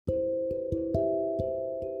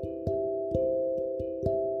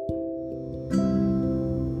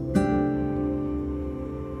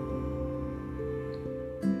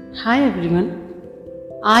Hi everyone.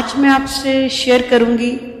 आज मैं आपसे शेयर करूंगी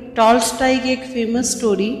टॉल्स्टॉय की एक famous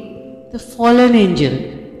story the fallen angel.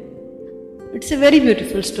 It's a very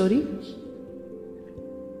beautiful story.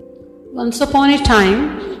 Once upon A time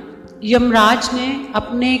Yamraj ने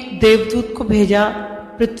अपने एक देवदूत को भेजा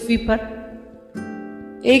पृथ्वी पर।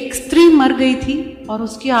 एक स्त्री मर गई थी और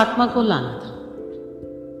उसकी आत्मा को लाना था।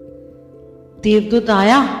 देवदूत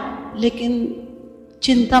आया लेकिन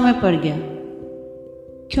चिंता में पड़ गया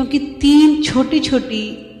क्योंकि 3 छोटी छोटी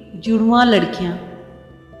जुड़वा लड़कियां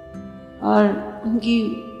और उनकी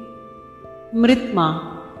मृत मां,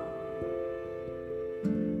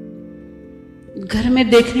 घर में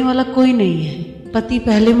देखने वाला कोई नहीं है। पति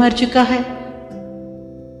पहले मर चुका है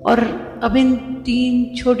और अब इन 3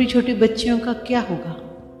 छोटी छोटी बच्चियों का क्या होगा।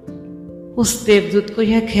 उस देवदूत को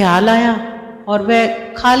यह ख्याल आया और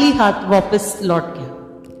वह खाली हाथ वापस लौट गया।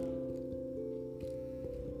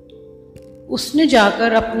 उसने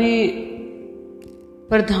जाकर अपने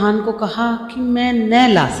प्रधान को कहा कि मैं न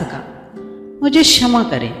ला सका, मुझे क्षमा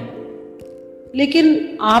करें,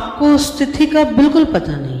 लेकिन आपको स्थिति का बिल्कुल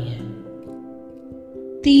पता नहीं है।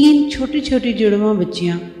 3 छोटी छोटी जुड़वा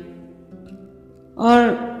बच्चियां और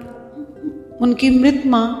उनकी मृत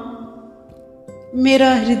मां,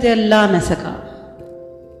 मेरा हृदय ला न सका।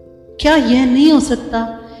 क्या यह नहीं हो सकता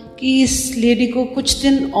कि इस लेडी को कुछ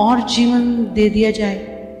दिन और जीवन दे दिया जाए?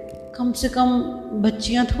 कम से कम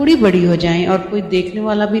बच्चियां थोड़ी बड़ी हो जाएं और कोई देखने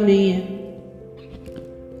वाला भी नहीं है।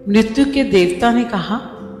 मृत्यु के देवता ने कहा,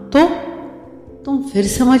 तो तुम फिर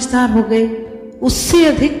समझदार हो गए। उससे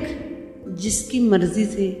अधिक जिसकी मर्जी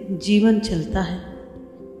से जीवन चलता है,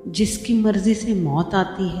 जिसकी मर्जी से मौत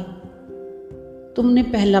आती है, तुमने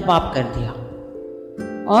पहला पाप कर दिया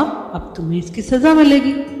और अब तुम्हें इसकी सजा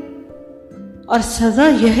मिलेगी। और सजा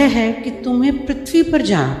यह है कि तुम्हें पृथ्वी पर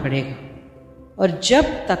जाना पड़ेगा और जब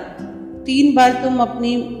तक 3 बार तुम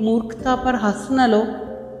अपनी मूर्खता पर हंस न लो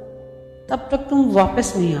तब तक तुम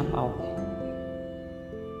वापस नहीं आ पाओगे।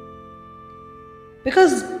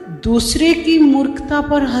 बिकॉज दूसरे की मूर्खता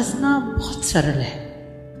पर हंसना बहुत सरल है,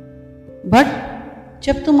 बट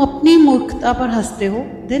जब तुम अपनी मूर्खता पर हंसते हो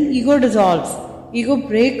then ego dissolves, ego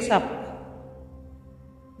breaks up.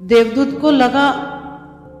 देवदूत को लगा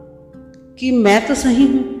कि मैं तो सही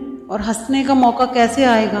हूं और हंसने का मौका कैसे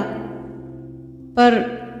आएगा,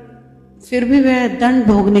 पर फिर भी वह दंड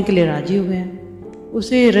भोगने के लिए राजी हुए हैं।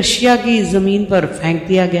 उसे रशिया की जमीन पर फेंक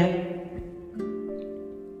दिया गया।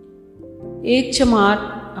 एक चमार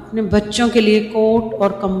अपने बच्चों के लिए कोट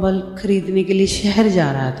और कंबल खरीदने के लिए शहर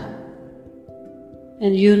जा रहा था।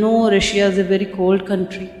 And you know Russia is a very cold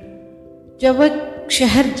country. जब वह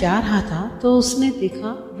शहर जा रहा था तो उसने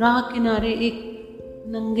देखा राह किनारे एक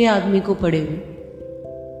नंगे आदमी को पड़े हुए,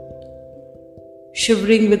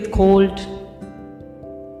 शिवरिंग विथ कोल्ड।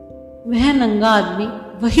 वह नंगा आदमी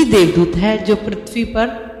वही देवदूत है जो पृथ्वी पर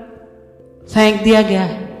फेंक दिया गया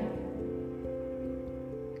है।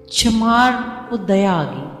 चमार को दया आ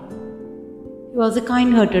गई। He was a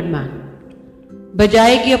kind-hearted man.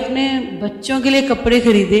 बजाय कि अपने बच्चों के लिए कपड़े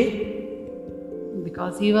खरीदे,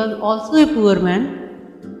 because he was also a poor man,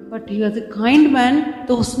 but he was a kind man,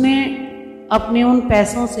 तो उसने अपने उन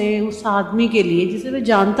पैसों से उस आदमी के लिए, जिसे वह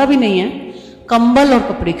जानता भी नहीं है, कंबल और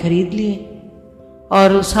कपड़े खरीद लिए।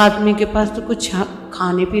 और उस आदमी के पास तो कुछ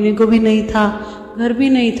खाने पीने को भी नहीं था, घर भी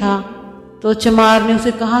नहीं था। तो चमार ने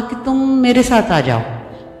उसे कहा कि तुम मेरे साथ आ जाओ,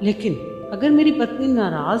 लेकिन अगर मेरी पत्नी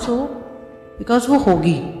नाराज हो, बिकॉज वो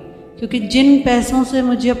होगी, क्योंकि जिन पैसों से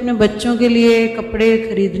मुझे अपने बच्चों के लिए कपड़े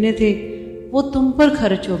खरीदने थे वो तुम पर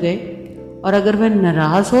खर्च हो गए, और अगर वह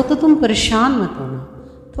नाराज हो तो तुम परेशान मत होना,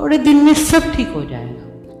 थोड़े दिन में सब ठीक हो जाएगा।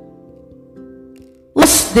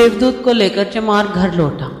 उस देवदूत को लेकर चमार घर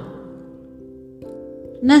लौटा।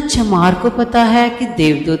 न चमार को पता है कि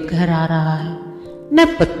देवदूत घर आ रहा है, न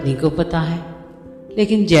पत्नी को पता है।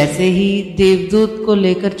 लेकिन जैसे ही देवदूत को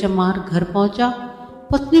लेकर चमार घर पहुंचा,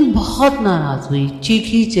 पत्नी बहुत नाराज हुई,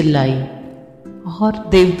 चीखी चिल्लाई, और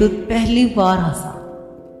देवदूत पहली बार हंसा।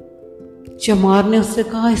 चमार ने उससे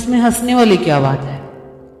कहा, इसमें हंसने वाली क्या बात है?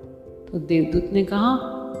 तो देवदूत ने कहा,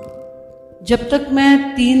 जब तक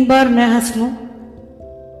मैं 3 बार न हंस लूं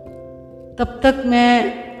तब तक मैं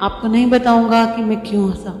आपको नहीं बताऊंगा कि मैं क्यों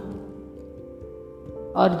हंसा,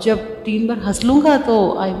 और जब 3 बार हंस लूंगा तो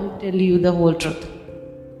I will tell you the whole truth.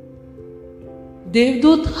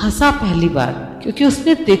 देवदूत हंसा पहली बार क्योंकि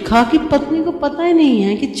उसने देखा कि पत्नी को पता ही नहीं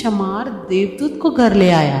है कि चमार देवदूत को घर ले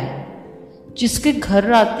आया है, जिसके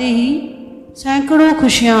घर आते ही सैकड़ों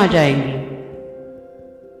खुशियां आ जाएंगी।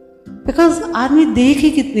 बिकॉज आदमी देख ही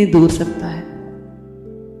कितनी दूर सकता है।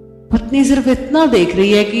 पत्नी सिर्फ इतना देख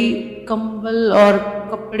रही है कि कंबल और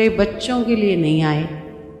कपड़े बच्चों के लिए नहीं आए,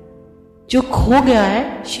 जो खो गया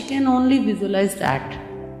है she can only visualise that,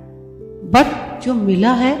 but जो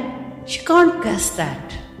मिला है शी कांट गेस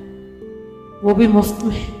दैट। वो भी मुफ्त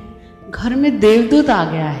में। घर में देवदूत आ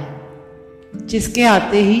गया है जिसके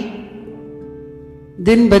आते ही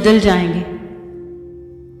दिन बदल जाएंगे।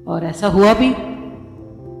 और ऐसा हुआ भी।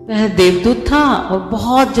 वह देवदूत था और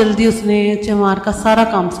बहुत जल्दी उसने चमार का सारा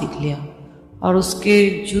काम सीख लिया और उसके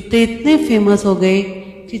जूते इतने फेमस हो गए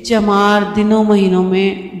कि चमार दिनों महीनों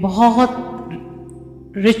में बहुत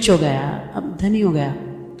रिच हो गया, अब धनी हो गया।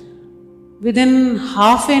 With in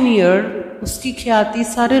half an year उसकी ख्याति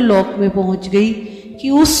सारे लोक में पहुंच गई कि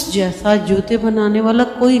उस जैसा जूते बनाने वाला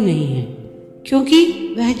कोई नहीं है, क्योंकि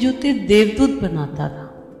वह जूते देवदूत बनाता था।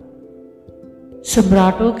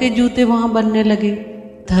 सम्राटों के जूते वहां बनने लगे,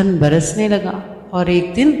 धन बरसने लगा। और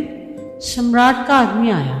एक दिन सम्राट का आदमी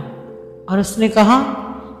आया और उसने कहा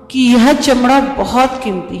कि यह चमड़ा बहुत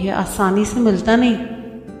कीमती है, आसानी से मिलता नहीं,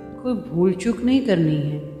 कोई भूल चूक नहीं करनी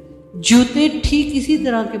है। जूते ठीक इसी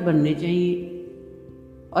तरह के बनने चाहिए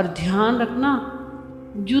और ध्यान रखना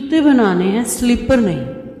जूते बनाने हैं, स्लीपर नहीं।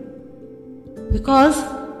 Because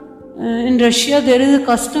in Russia there is a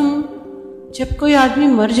custom, जब कोई आदमी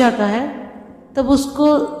मर जाता है तब उसको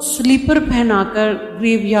स्लीपर पहनाकर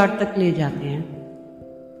ग्रेवयार्ड तक ले जाते हैं।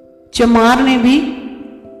 चमार ने भी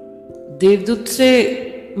देवदूत से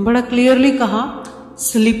बड़ा क्लियरली कहा,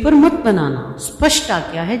 स्लीपर मत बनाना, स्पष्ट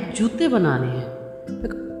आज्ञा है, जूते बनाने हैं।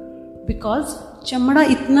 बिकॉज चमड़ा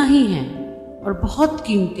इतना ही है और बहुत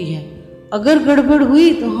कीमती है, अगर गड़बड़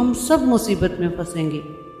हुई तो हम सब मुसीबत में फंसेंगे।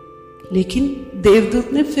 लेकिन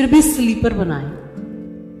देवदूत ने फिर भी स्लीपर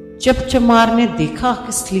बनाए। जब चमार ने देखा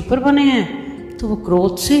कि स्लीपर बने हैं तो वो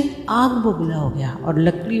क्रोध से आग बबूला हो गया और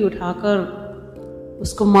लकड़ी उठाकर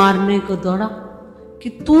उसको मारने को दौड़ा कि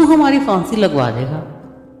तू हमारी फांसी लगवा देगा।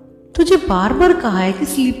 तुझे बार बार कहा है कि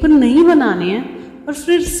स्लीपर नहीं बनाने हैं और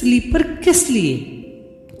फिर स्लीपर किस लिए?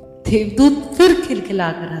 देवदूत फिर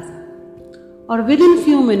खिलखिलाकर हंसा और विद इन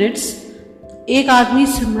फ्यू मिनट्स एक आदमी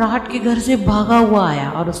सम्राट के घर से भागा हुआ आया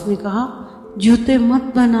और उसने कहा, जूते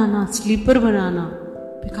मत बनाना, sleeper banana,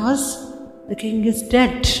 because the king is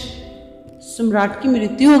dead. सम्राट की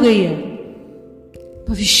मृत्यु हो गई है,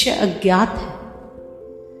 भविष्य अज्ञात है,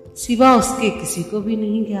 सिवा उसके किसी को भी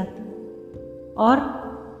नहीं ज्ञात। और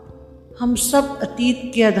हम सब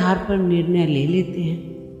अतीत के आधार पर निर्णय ले लेते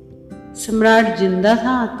हैं। सम्राट जिंदा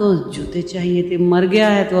था तो जूते चाहिए थे, मर गया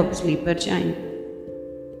है तो अब स्लीपर चाहिए।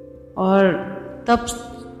 और तब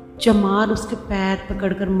चमार उसके पैर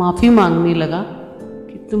पकड़कर माफी मांगने लगा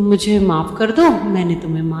कि तुम मुझे माफ कर दो, मैंने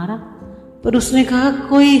तुम्हें मारा। पर उसने कहा,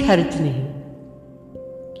 कोई हर्ज नहीं,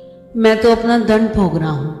 मैं तो अपना दंड भोग रहा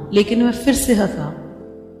हूं। लेकिन वह फिर से हंसा।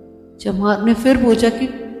 चमार ने फिर पूछा कि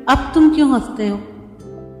अब तुम क्यों हंसते हो?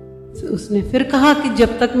 उसने फिर कहा कि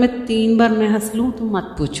जब तक मैं 3 बार न हंस लूं तो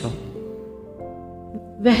मत पूछो।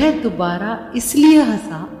 वह दोबारा इसलिए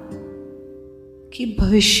हंसा कि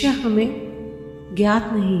भविष्य हमें ज्ञात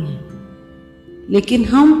नहीं है, लेकिन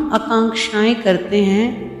हम आकांक्षाएं करते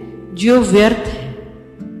हैं जो व्यर्थ है,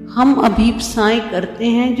 हम अभीप्साएं करते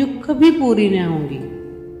हैं जो कभी पूरी न होंगी,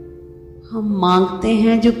 हम मांगते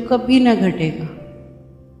हैं जो कभी न घटेगा,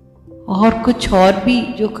 और कुछ और भी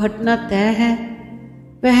जो घटना तय है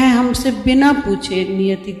वह हमसे बिना पूछे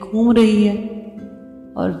नियति घूम रही है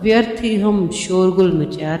और व्यर्थ ही हम शोरगुल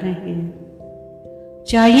मचा रहे हैं।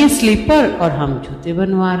 चाहिए स्लीपर और हम जूते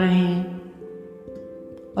बनवा रहे हैं।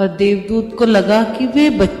 और देवदूत को लगा कि वे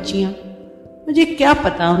बच्चियां, मुझे क्या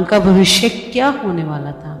पता उनका भविष्य क्या होने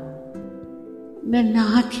वाला था। मैं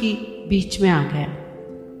नाहक ही बीच में आ गया।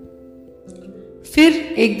 फिर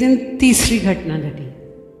एक दिन तीसरी घटना घटी।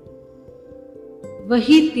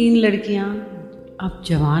 वही 3 लड़कियां अब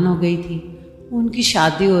जवान हो गई थी, उनकी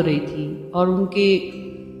शादी हो रही थी और उनके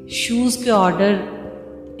शूज के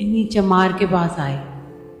ऑर्डर इन्हीं चमार के पास आए।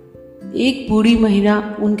 एक बूढ़ी महिला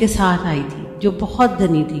उनके साथ आई थी जो बहुत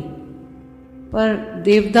धनी थी, पर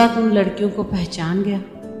देवदूत उन लड़कियों को पहचान गया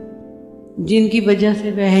जिनकी वजह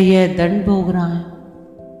से वह यह दंड भोग रहा है।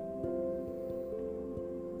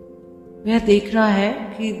 वह देख रहा है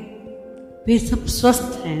कि वे सब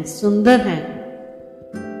स्वस्थ हैं, सुंदर हैं।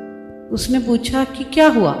 उसने पूछा कि क्या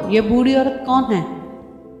हुआ, यह बूढ़ी औरत कौन है?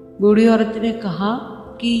 बूढ़ी औरत ने कहा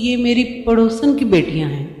कि ये मेरी पड़ोसन की बेटियां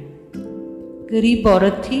हैं। गरीब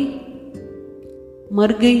औरत थी,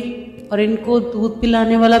 मर गई और इनको दूध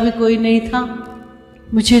पिलाने वाला भी कोई नहीं था।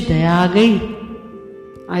 मुझे दया आ गई,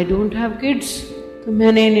 आई डोंट हैव किड्स, तो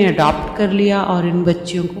मैंने इन्हें अडॉप्ट कर लिया और इन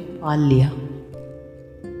बच्चियों को पाल लिया।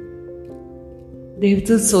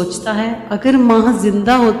 देवदूत सोचता है, अगर माँ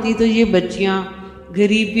जिंदा होती तो ये बच्चियां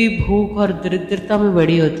गरीबी, भूख और दरिद्रता में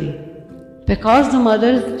बड़ी होती। Because the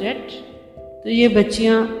mother is dead, तो ये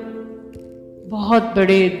बच्चियां बहुत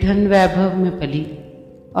बड़े धन वैभव में पली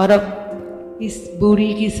और अब इस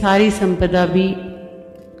बूढ़ी की सारी संपदा भी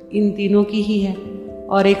इन तीनों की ही है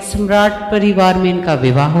और एक सम्राट परिवार में इनका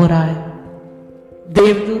विवाह हो रहा है।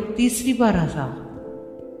 देवदूत तीसरी बार हंसा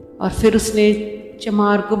और फिर उसने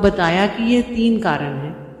चमार को बताया कि ये 3 कारण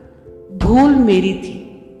हैं। भूल मेरी थी,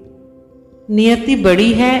 नियति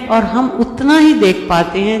बड़ी है और हम उतना ही देख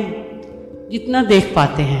पाते हैं जितना देख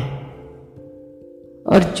पाते हैं,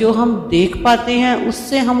 और जो हम देख पाते हैं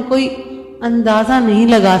उससे हम कोई अंदाज़ा नहीं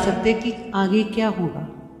लगा सकते कि आगे क्या होगा।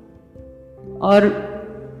 और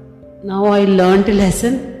नाउ आई लर्न्ड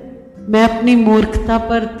लेसन, मैं अपनी मूर्खता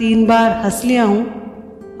पर 3 बार हंस लिया हूँ।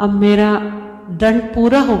 अब मेरा दंड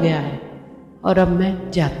पूरा हो गया है और अब मैं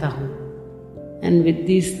जाता हूँ। एंड विद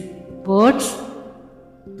दिस वर्ड्स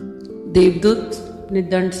देवदूत अपने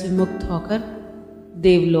दंड से मुक्त होकर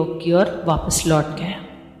देवलोक की ओर वापस लौट गया।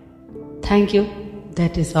 Thank you.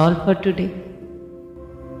 That is all for today.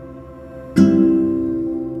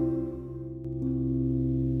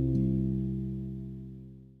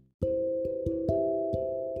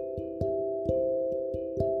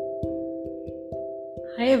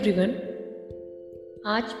 Hi everyone,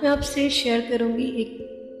 आज मैं आपसे शेयर करूंगी एक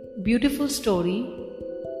beautiful story,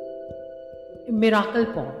 miracle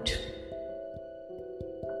pot.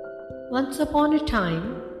 Once upon ए टाइम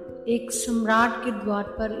एक सम्राट के द्वार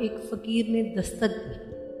पर एक फकीर ने दस्तक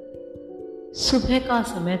दी। सुबह का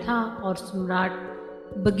समय था और सम्राट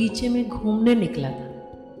बगीचे में घूमने निकला था।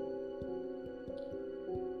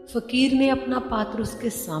 फकीर ने अपना पात्र उसके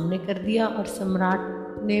सामने कर दिया और सम्राट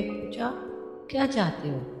ने पूछा, क्या चाहते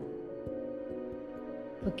हो?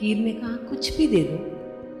 फकीर ने कहा, कुछ भी दे दो,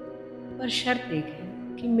 पर शर्त एक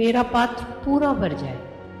है कि मेरा पात्र पूरा भर जाए।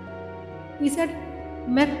 He said,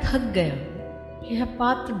 मैं थक गया, यह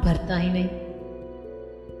पात्र भरता ही नहीं।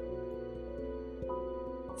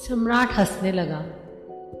 सम्राट हंसने लगा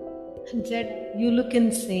and said, You look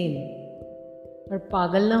insane। और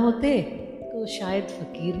पागल ना होते तो शायद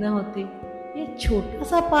फकीर ना होते, यह छोटा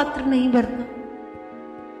सा पात्र नहीं भरता।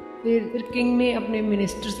 फिर किंग ने अपने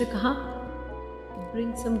मिनिस्टर से कहा,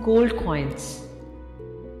 ब्रिंग सम गोल्ड कॉइन्स।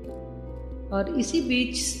 और इसी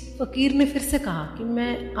बीच फकीर ने फिर से कहा कि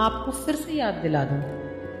मैं आपको फिर से याद दिला दूं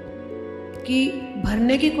कि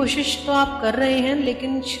भरने की कोशिश तो आप कर रहे हैं,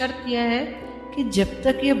 लेकिन शर्त यह है कि जब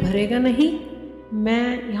तक ये भरेगा नहीं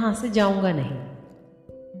मैं यहाँ से जाऊंगा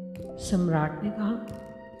नहीं। सम्राट ने कहा,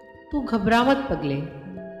 तू घबरा मत पगले,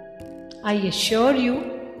 आई एश्योर यू,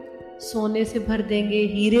 सोने से भर देंगे,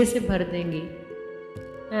 हीरे से भर देंगे।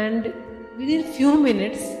 And with in few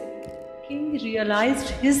minutes king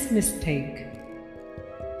realised his mistake,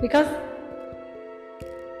 because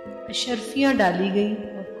अशर्फियां डाली गई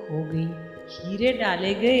और खो गई, हीरे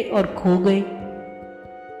डाले गए और खो गए।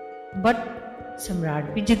 बट सम्राट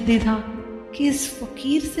भी जिद्दी था कि इस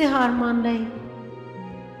फकीर से हार मान रहे,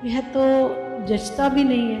 यह तो जचता भी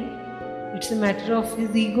नहीं है, it's a matter of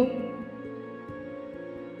his ego.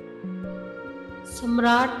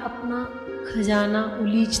 सम्राट अपना खजाना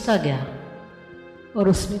उलीचता गया और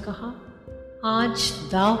उसने कहा, आज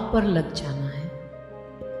दाव पर लग जाना है,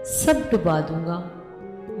 सब डुबा दूंगा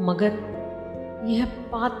मगर यह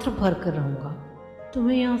पात्र भर कर रहूंगा,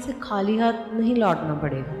 तुम्हें यहाँ से खाली हाथ नहीं लौटना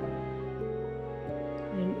पड़ेगा।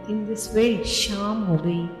 एंड इन दिस वे शाम हो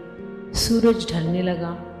गई, सूरज ढलने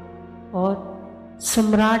लगा और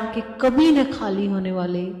सम्राट के कभी न खाली होने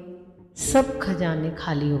वाले सब खजाने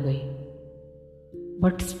खाली हो गए।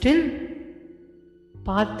 बट स्टिल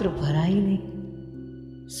पात्र भरा ही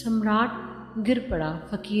नहीं। सम्राट गिर पड़ा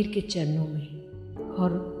फकीर के चरणों में और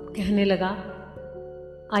कहने लगा,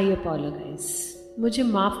 आई अपोलोजाइज, मुझे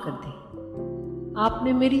माफ कर दे,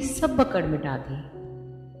 आपने मेरी सब पकड़ मिटा दी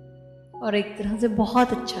और एक तरह से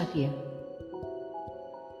बहुत अच्छा किया।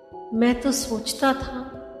 मैं तो सोचता था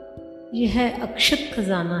यह अक्षत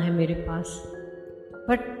खजाना है मेरे पास,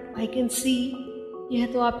 बट आई कैन सी यह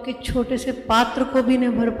तो आपके छोटे से पात्र को भी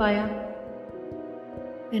न भर पाया।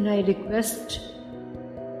 एंड आई रिक्वेस्ट,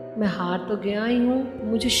 मैं हार तो गया ही हूं,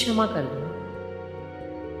 मुझे क्षमा कर दो।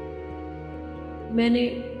 मैंने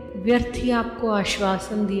व्यर्थ ही आपको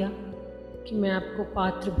आश्वासन दिया कि मैं आपको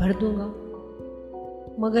पात्र भर दूंगा,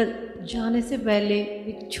 मगर जाने से पहले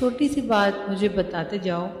एक छोटी सी बात मुझे बताते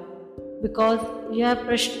जाओ, बिकॉज यह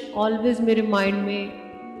प्रश्न ऑलवेज मेरे माइंड में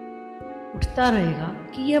उठता रहेगा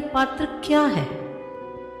कि यह पात्र क्या है,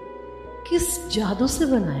 किस जादू से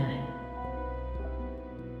बनाया है।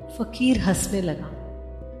 फकीर हंसने लगा।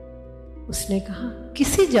 उसने कहा,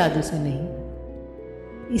 किसी जादू से नहीं,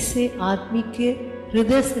 इसे आदमी के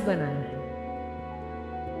हृदय से बनाया है।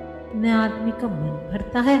 न आदमी का मन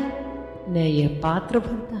भरता है, न यह पात्र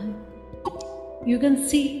भरता है। You can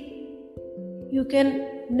see You can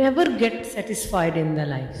never get satisfied in the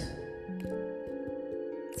life.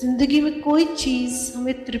 जिंदगी में कोई चीज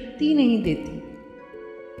हमें तृप्ति नहीं देती,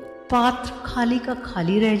 पात्र खाली का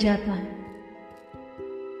खाली रह जाता है,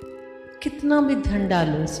 कितना भी धन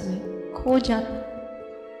डालो इसमें खो जाता,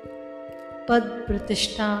 पद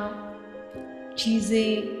प्रतिष्ठा चीजें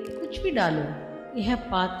कुछ भी डालो, यह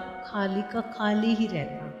पात्र खाली का खाली ही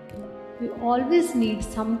रहता। We always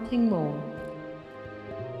need something more.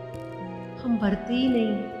 हम भरते ही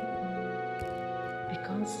नहीं,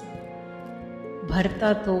 बिकॉज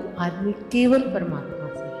भरता तो आदमी केवल परमात्मा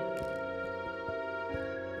से है,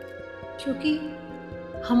 क्योंकि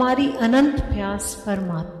हमारी अनंत प्यास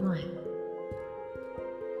परमात्मा है।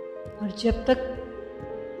 और जब तक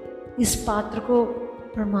इस पात्र को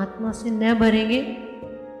परमात्मा से न भरेंगे,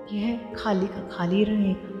 यह खाली का खाली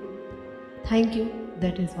रहेगा। Thank you.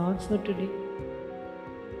 That is all for today.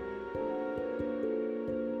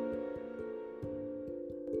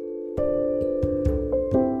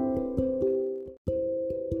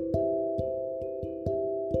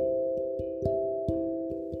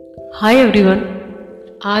 Hi everyone,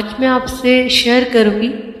 आज मैं आपसे शेयर करूंगी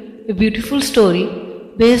a beautiful story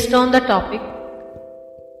based on the topic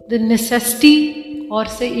the necessity और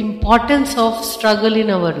से importance of struggle in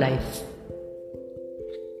our life.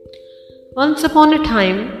 Once upon a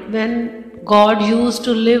time when God used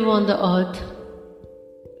to live on the earth,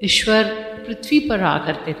 ईश्वर पृथ्वी पर रहा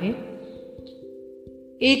करते थे।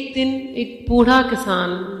 एक दिन एक बूढ़ा किसान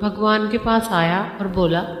भगवान के पास आया और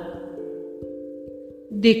बोला,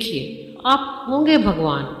 देखिए आप होंगे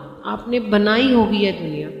भगवान, आपने बनाई होगी यह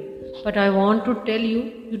दुनिया, but I want to tell you,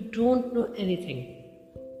 you don't know anything.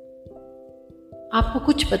 आपको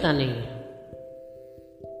कुछ पता नहीं है,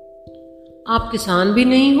 आप किसान भी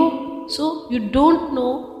नहीं हो, so you don't know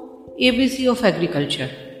ABC of agriculture.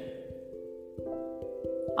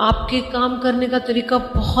 आपके काम करने का तरीका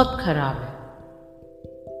बहुत खराब है।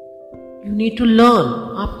 यू नीड टू लर्न,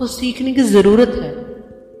 आपको सीखने की जरूरत है।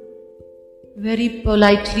 वेरी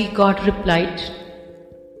पोलाइटली गॉड रिप्लाइड,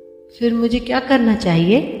 फिर मुझे क्या करना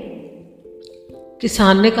चाहिए?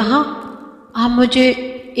 किसान ने कहा, आप मुझे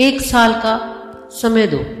 1 साल का समय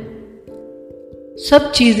दो,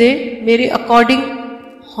 सब चीजें मेरे अकॉर्डिंग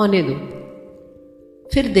होने दो,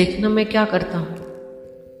 फिर देखना मैं क्या करता हूं।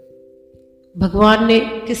 भगवान ने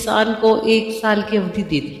किसान को 1 साल की अवधि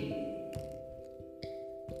दे दी।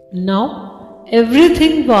 Now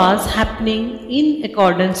everything was happening in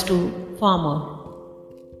accordance to farmer,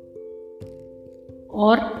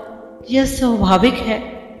 और यह स्वाभाविक है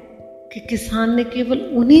कि किसान ने केवल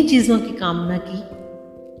उन्हीं चीजों की कामना की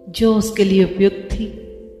जो उसके लिए उपयुक्त थी।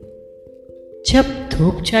 जब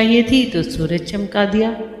धूप चाहिए थी तो सूरज चमका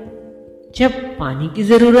दिया, जब पानी की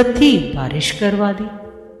जरूरत थी बारिश करवा दी।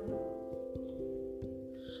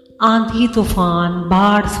 आंधी तूफान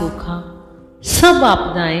बाढ़ सूखा सब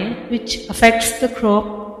आपदाएं विच अफेक्ट्स द क्रॉप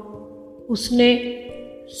उसने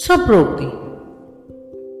सब रोक दी।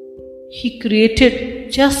 He created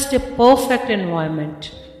just a perfect environment.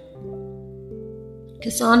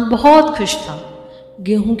 किसान बहुत खुश था,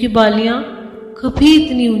 गेहूं की बालियां कभी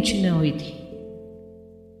इतनी ऊंची न हुई थी।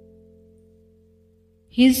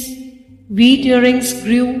 His wheat earrings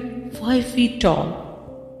grew 5 feet tall.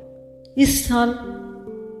 इस साल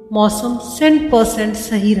मौसम 100%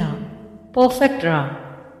 सही रहा, परफेक्ट रहा।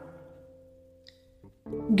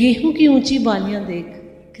 गेहूं की ऊंची बालियां देख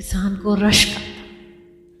किसान को रश आता।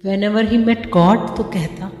 Whenever he met God तो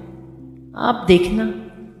कहता, आप देखना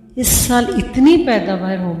इस साल इतनी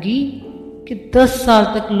पैदावार होगी कि 10 साल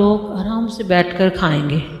तक लोग आराम से बैठकर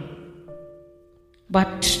खाएंगे।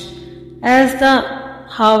 But as the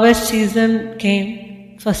harvest season केम,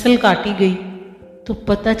 फसल काटी गई तो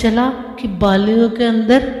पता चला कि बालियों के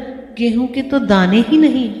अंदर गेहूं के तो दाने ही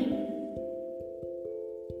नहीं।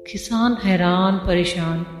 किसान हैरान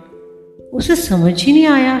परेशान, उसे समझ ही नहीं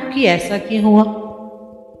आया कि ऐसा क्यों हुआ।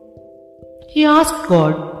 He asked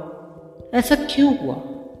God, ऐसा क्यों हुआ,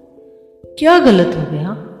 क्या गलत हो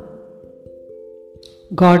गया?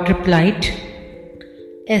 God replied,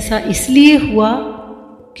 ऐसा इसलिए हुआ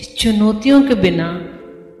कि चुनौतियों के बिना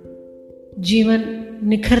जीवन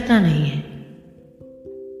निखरता नहीं है।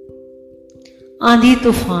 आंधी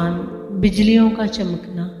तूफान बिजलियों का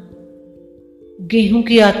चमकना गेहूं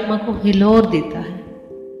की आत्मा को हिलोर देता है।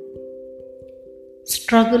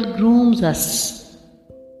 Struggle grooms us.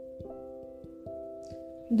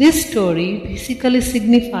 This story basically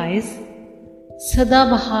signifies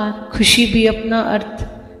सदाबहार खुशी भी अपना अर्थ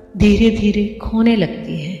धीरे धीरे खोने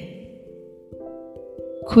लगती है।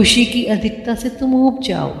 खुशी की अधिकता से तुम ऊब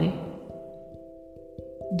जाओगे।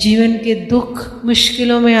 जीवन के दुख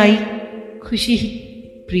मुश्किलों में आई खुशी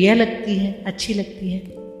प्रिय लगती है, अच्छी लगती है।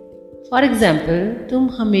 फॉर एग्जाम्पल, तुम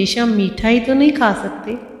हमेशा मीठा ही तो नहीं खा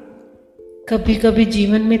सकते, कभी कभी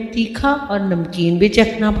जीवन में तीखा और नमकीन भी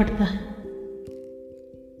चखना पड़ता है।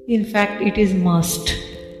 In fact it is must.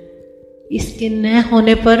 इसके न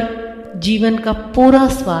होने पर जीवन का पूरा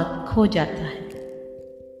स्वाद खो जाता है।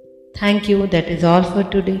 Thank you, that is all for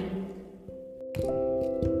today.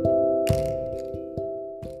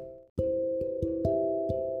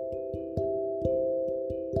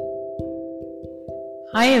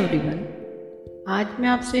 Hi everyone, आज मैं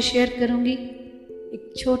आपसे शेयर करूंगी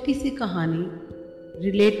एक छोटी सी कहानी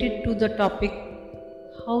related to the topic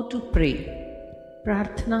how to pray.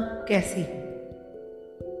 प्रार्थना कैसी है।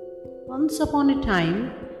 वंस अपॉन ए टाइम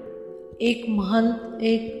एक महंत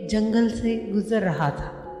एक जंगल से गुजर रहा था।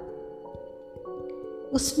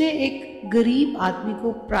 उसने एक गरीब आदमी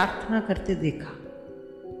को प्रार्थना करते देखा।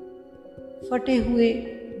 फटे हुए,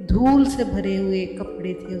 धूल से भरे हुए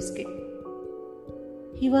कपड़े थे उसके।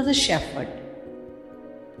 He was a shepherd.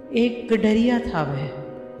 एक गडरिया था वह।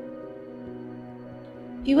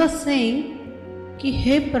 He was saying कि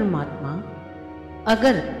हे परमात्मा,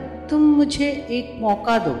 अगर तुम मुझे एक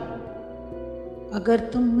मौका दो, अगर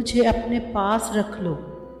तुम मुझे अपने पास रख लो,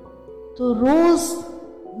 तो रोज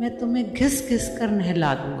मैं तुम्हें घिस घिस कर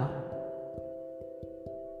नहला दूंगा,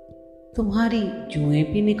 तुम्हारी जुएं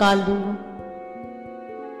भी निकाल दूंगा।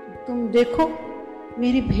 तुम देखो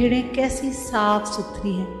मेरी भेड़ें कैसी साफ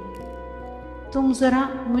सुथरी हैं। तुम जरा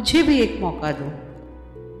मुझे भी एक मौका दो।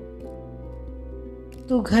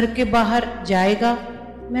 तू घर के बाहर जाएगा,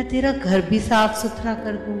 मैं तेरा घर भी साफ सुथरा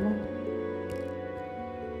कर दूंगा।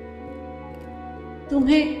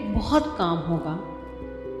 तुम्हें बहुत काम होगा,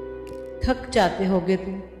 थक जाते होगे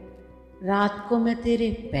तुम। रात को मैं तेरे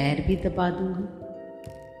पैर भी दबा दूंगा,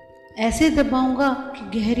 ऐसे दबाऊंगा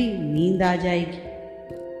कि गहरी नींद आ जाएगी।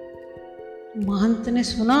 महंत ने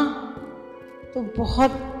सुना तो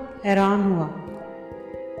बहुत हैरान हुआ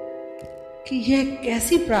कि यह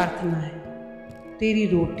कैसी प्रार्थना है। तेरी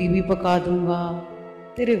रोटी भी पका दूंगा,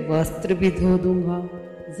 तेरे वस्त्र भी धो दूंगा,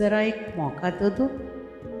 जरा एक मौका तो दो।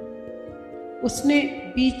 उसने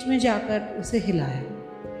बीच में जाकर उसे हिलाया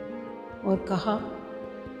और कहा,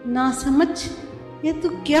 ना समझ, यह तू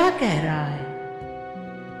क्या कह रहा है?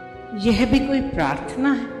 यह भी कोई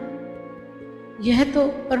प्रार्थना है? यह तो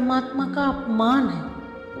परमात्मा का अपमान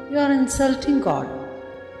है। You are insulting God.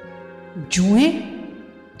 जुएं?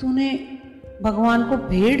 तूने भगवान को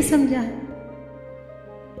भेड़ समझा है?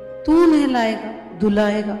 तू नहलाएगा,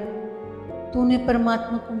 धुलाएगा? तूने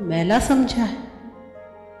परमात्मा को मैला समझा है?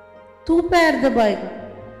 तू पैर दबाएगा?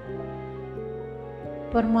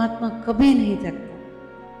 परमात्मा कभी नहीं थकता।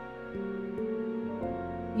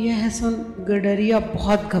 यह सुन गडरिया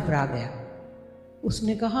बहुत घबरा गया।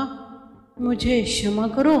 उसने कहा, मुझे क्षमा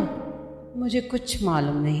करो, मुझे कुछ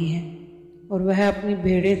मालूम नहीं है। और वह अपनी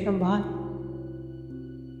भेड़ें संभाल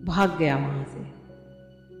भाग गया वहां से।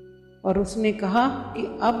 और उसने कहा कि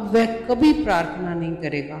अब वह कभी प्रार्थना नहीं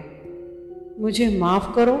करेगा। मुझे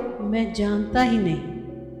माफ करो, मैं जानता ही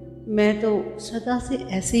नहीं। मैं तो सदा से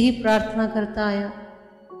ऐसे ही प्रार्थना करता आया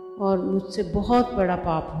और मुझसे बहुत बड़ा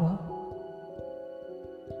पाप हुआ।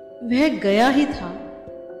 वह गया ही था।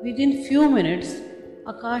 With in few minutes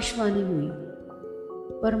Akashvani हुई।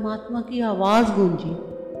 परमात्मा की आवाज गूंजी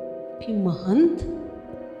कि महंत,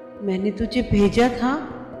 मैंने तुझे भेजा था,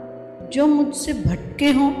 जो मुझसे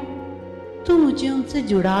भटके हों तो मुझे उनसे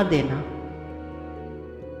जुड़ा देना,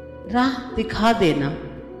 राह दिखा देना।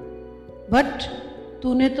 बट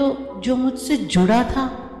तूने तो जो मुझसे जुड़ा था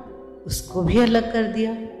उसको भी अलग कर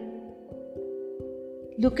दिया।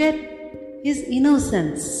 Look at his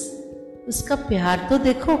innocence. उसका प्यार तो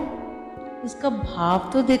देखो, उसका भाव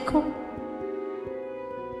तो देखो,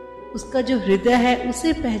 उसका जो हृदय है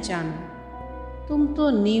उसे पहचानो। तुम तो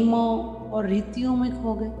नियमों और रीतियों में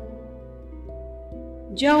खो गए।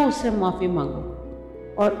 जाओ उससे माफी मांगो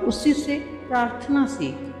और उसी से प्रार्थना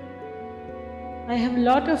सीख। I have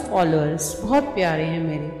lot of followers, बहुत प्यारे हैं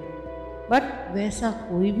मेरे, बट वैसा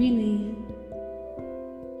कोई भी नहीं है।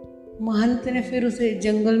 महंत ने फिर उसे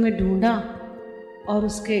जंगल में ढूंढा और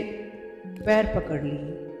उसके पैर पकड़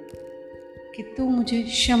लिए कि तू मुझे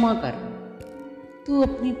क्षमा कर, तू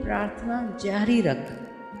अपनी प्रार्थना जारी रख।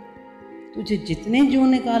 तुझे जितने जू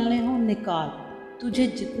निकालने हो निकाल, तुझे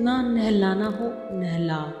जितना नहलाना हो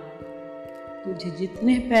नहला, तुझे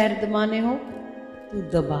जितने पैर दबाने हो तू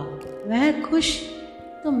दबा। वह खुश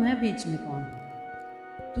तो मैं बीच में कौन?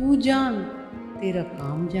 तू जान, तेरा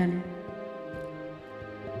काम जाने।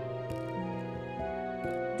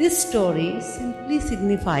 दिस स्टोरी सिंपली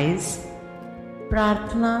सिग्निफाइज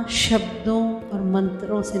प्रार्थना शब्दों और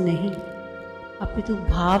मंत्रों से नहीं, अपितु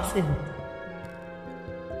भाव से होता।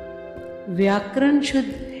 व्याकरण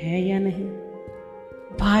शुद्ध है या नहीं,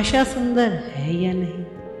 भाषा सुंदर है या नहीं,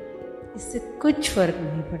 इससे कुछ फर्क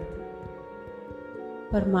नहीं पड़ता।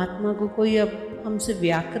 परमात्मा को कोई अब हमसे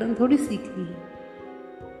व्याकरण थोड़ी सीखनी है।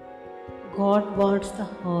 God wants the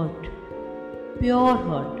heart, pure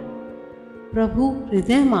heart. प्रभु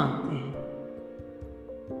हृदय मांगते हैं।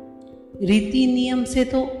 रीति नियम से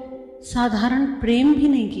तो साधारण प्रेम भी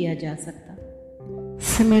नहीं किया जा सकता।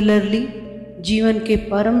 सिमिलरली जीवन के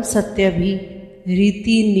परम सत्य भी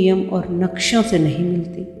रीति नियम और नक्शों से नहीं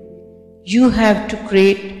मिलते। You have to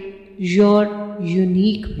create your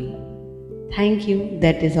unique way. Thank you.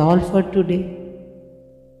 That is all for today.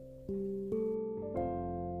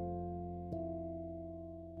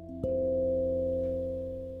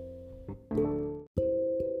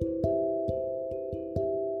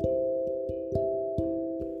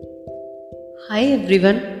 Hi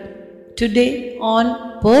everyone. Today on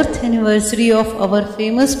birth anniversary of our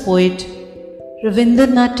famous poet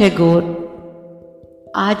Rabindranath Tagore,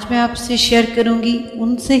 आज मैं आपसे शेयर करूंगी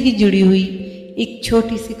उनसे ही जुड़ी हुई एक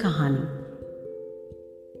छोटी सी कहानी।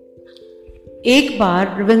 एक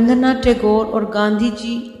बार रविंद्रनाथ टैगोर और गांधी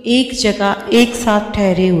जी एक जगह एक साथ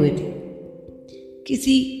ठहरे हुए थे।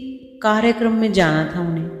 किसी कार्यक्रम में जाना था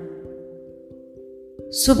उन्हें।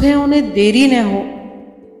 सुबह उन्हें देरी न हो,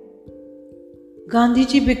 Gandhi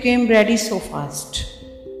ji became ready so fast.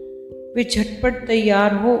 वे झटपट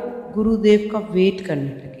तैयार हो गुरुदेव का वेट करने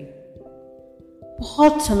लगे।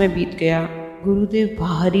 बहुत समय बीत गया, गुरुदेव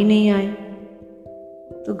बाहर ही नहीं आए।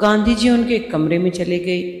 तो गांधी जी उनके कमरे में चले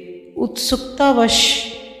गए, उत्सुकतावश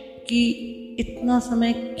कि इतना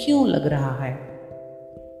समय क्यों लग रहा है।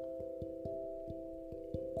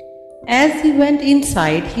 As he went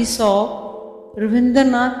inside, he saw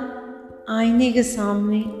Rabindranath आईने के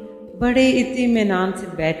सामने बड़े इत्मीनान से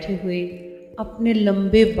बैठे हुए अपने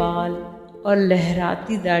लंबे बाल और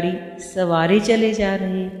लहराती दाढ़ी सवारे चले जा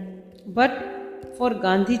रहे हैं। बट फॉर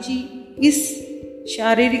गांधी जी इस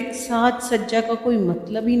शारीरिक साज सज्जा का कोई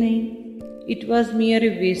मतलब ही नहीं। It was mere a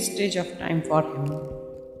wastage of time for him.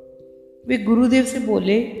 वे गुरुदेव से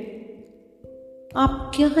बोले,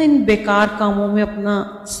 आप क्या इन बेकार कामों में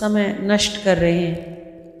अपना समय नष्ट कर रहे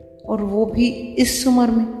हैं, और वो भी इस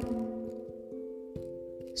उम्र में।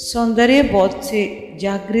 सौंदर्य बोध से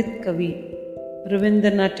जागृत कवि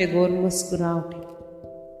रविंद्रनाथ टैगोर मुस्कुरा उठे।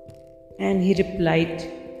 एंड ही रिप्लाइड,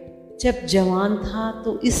 जब जवान था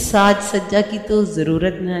तो इस साज सज्जा की तो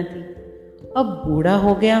जरूरत न थी। अब बूढ़ा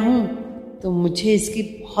हो गया हूं तो मुझे इसकी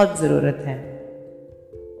बहुत जरूरत है।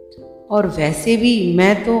 और वैसे भी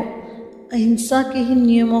मैं तो अहिंसा के ही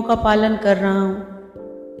नियमों का पालन कर रहा हूं।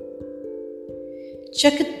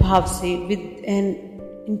 चकित भाव से with an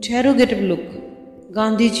interrogative look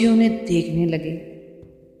Gandhi ji उन्हें देखने लगे।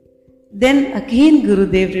 देन अगेन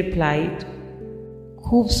गुरुदेव रिप्लाइड,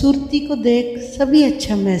 खूबसूरती को देख सभी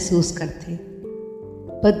अच्छा महसूस करते,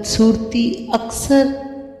 बदसूरती अक्सर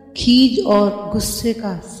खीज और गुस्से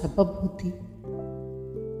का सबब होती।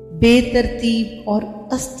 बेतरतीब और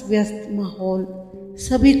अस्त व्यस्त माहौल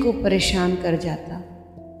सभी को परेशान कर जाता,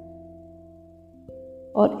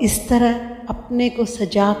 और इस तरह अपने को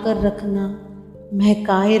सजा कर रखना,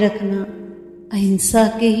 महकाए रखना अहिंसा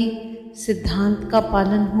के ही सिद्धांत का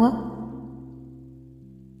पालन हुआ।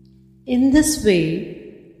 In this way,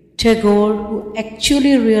 Tagore, who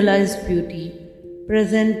actually realized beauty,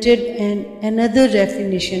 presented another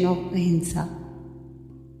definition of ahimsa.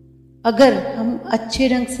 अगर हम अच्छे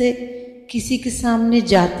ढंग से किसी के सामने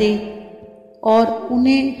जाते और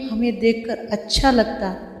उन्हें हमें देखकर अच्छा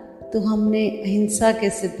लगता, तो हमने अहिंसा के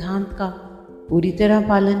सिद्धांत का पूरी तरह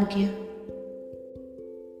पालन किया।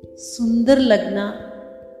 सुंदर लगना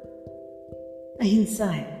अहिंसा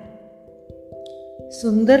है।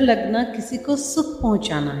 सुंदर लगना किसी को सुख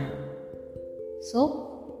पहुंचाना है। सो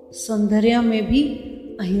सौंदर्य में भी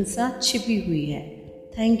अहिंसा छिपी हुई है।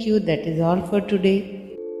 Thank you. That is all for today.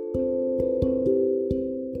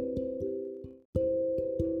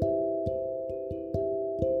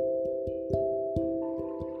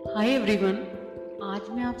 Hi everyone,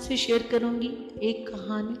 आज मैं आपसे शेयर करूंगी एक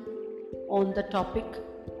कहानी ऑन द टॉपिक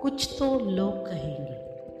कुछ तो लोग कहेंगे।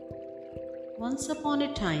 वंस अपॉन ए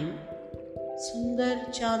टाइम, सुंदर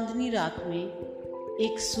चांदनी रात में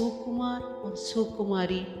एक सुकुमार और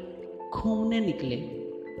सुकुमारी घूमने निकले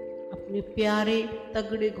अपने प्यारे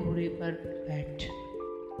तगड़े घोड़े पर बैठ।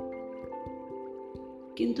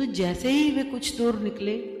 किंतु जैसे ही वे कुछ दूर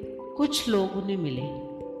निकले, कुछ लोग उन्हें मिले।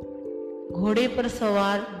 घोड़े पर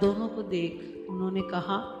सवार दोनों को देख उन्होंने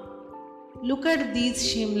कहा, look at these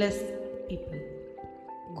shameless people.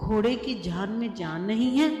 घोड़े की जान में जान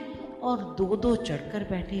नहीं है और दो दो चढ़कर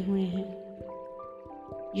बैठे हुए हैं।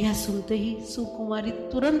 यह सुनते ही सुकुमारी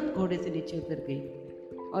तुरंत घोड़े से नीचे उतर गई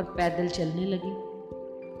और पैदल चलने लगी।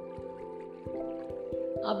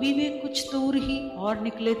 अभी वे कुछ दूर ही और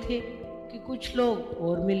निकले थे कि कुछ लोग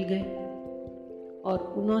और मिल गए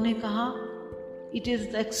और उन्होंने कहा, it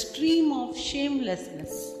is the extreme of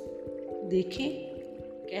shamelessness. देखें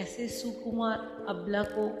कैसे सुकुमार अबला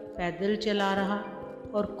को पैदल चला रहा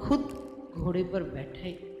और खुद घोड़े पर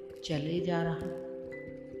बैठे चले जा रहा।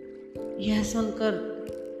 यह सुनकर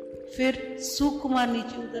फिर सुकुमार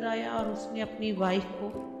नीचे उतर आया और उसने अपनी वाइफ को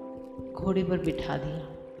घोड़े पर बिठा दिया।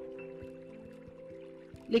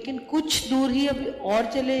 लेकिन कुछ दूर ही अभी और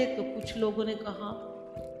चले तो कुछ लोगों ने कहा,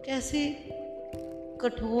 कैसे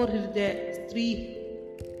कठोर हृदय स्त्री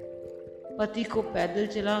पति को पैदल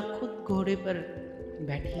चला खुद घोड़े पर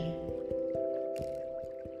बैठी है।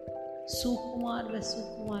 सुकुमार व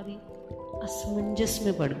सुकुमारी असमंजस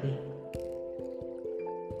में पड़ गई।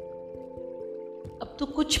 अब तो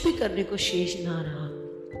कुछ भी करने को शेष ना रहा।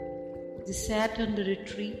 They sat under a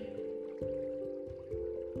tree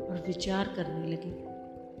और विचार करने लगी।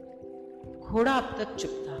 घोड़ा अब तक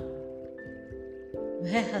चुप था।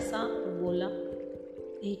 वह हंसा और बोला,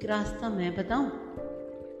 एक रास्ता मैं बताऊं,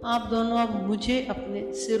 आप दोनों अब मुझे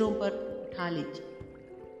अपने सिरों पर उठा लीजिए।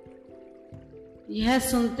 यह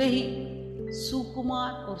सुनते ही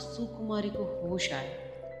सुकुमार और सुकुमारी को होश आया।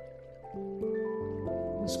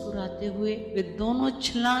 मुस्कुराते हुए वे दोनों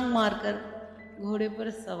छलांग मारकर घोड़े पर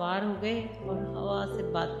सवार हो गए और हवा से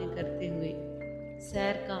बातें करते हुए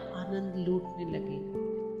सैर का आनंद लूटने लगे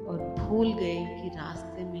और भूल गए कि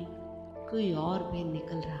रास्ते में कोई और भी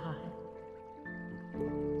निकल रहा है।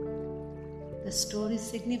 The story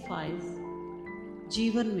signifies,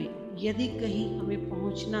 जीवन में यदि कहीं हमें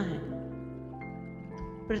पहुंचना है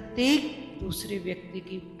तो प्रत्येक दूसरे व्यक्ति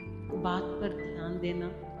की बात पर ध्यान देना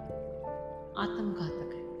आत्मघातक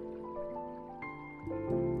है।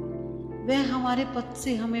 वह हमारे पथ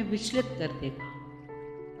से हमें विचलित कर देगा।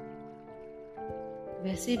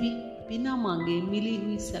 वैसे भी बिना मांगे मिली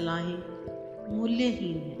हुई सलाहें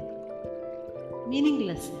मूल्यहीन है,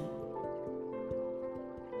 मीनिंगलेस है,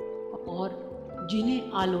 और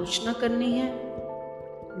जिन्हें आलोचना करनी है,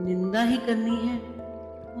 निंदा ही करनी है,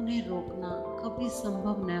 उन्हें रोकना कभी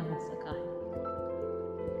संभव न हो सका है।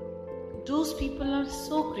 Those people are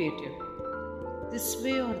so creative, this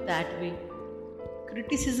way or that way.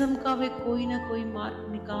 Criticism का वे कोई ना कोई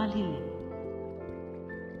मार्ग निकाल ही लें।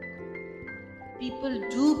 People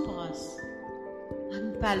do pass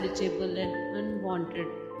unpalatable and unwanted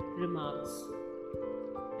remarks,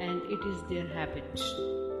 and it is their habit.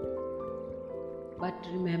 But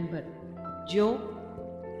remember, जो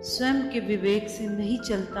स्वयं के विवेक से नहीं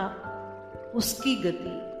चलता, उसकी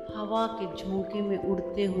गति हवा के झोंके में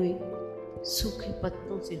उड़ते हुए सूखे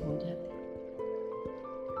पत्तों से हो जाती।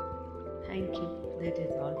 Thank you. That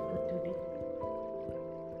is all for today.